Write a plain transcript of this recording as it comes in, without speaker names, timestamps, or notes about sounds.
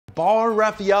Bar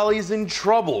Refaeli's in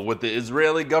trouble with the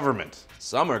Israeli government.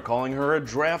 Some are calling her a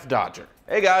draft dodger.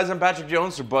 Hey guys, I'm Patrick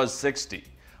Jones for Buzz60.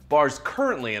 Bar's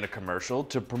currently in a commercial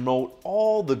to promote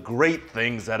all the great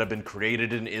things that have been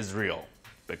created in Israel,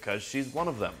 because she's one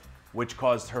of them, which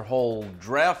caused her whole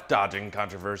draft dodging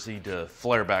controversy to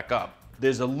flare back up.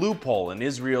 There's a loophole in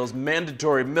Israel's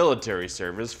mandatory military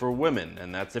service for women,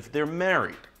 and that's if they're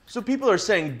married. So people are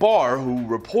saying Bar, who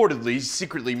reportedly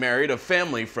secretly married a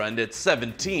family friend at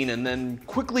 17 and then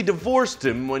quickly divorced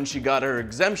him when she got her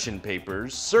exemption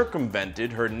papers,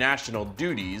 circumvented her national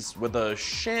duties with a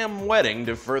sham wedding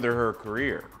to further her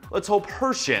career. Let's hope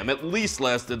her sham at least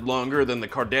lasted longer than the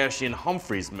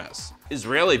Kardashian-Humphries mess.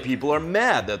 Israeli people are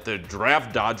mad that the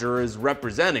draft dodger is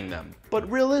representing them, but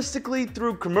realistically,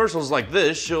 through commercials like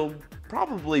this, she'll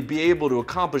probably be able to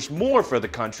accomplish more for the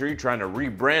country trying to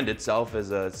rebrand itself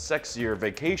as a sexier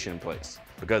vacation place.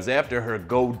 Because after her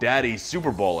GoDaddy Super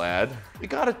Bowl ad, it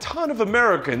got a ton of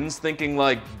Americans thinking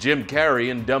like Jim Carrey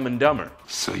in Dumb and Dumber.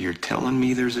 So you're telling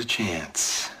me there's a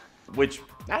chance? Which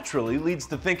naturally leads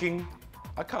to thinking,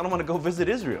 I kinda wanna go visit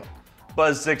Israel.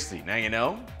 Buzz60, now you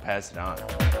know, pass it on.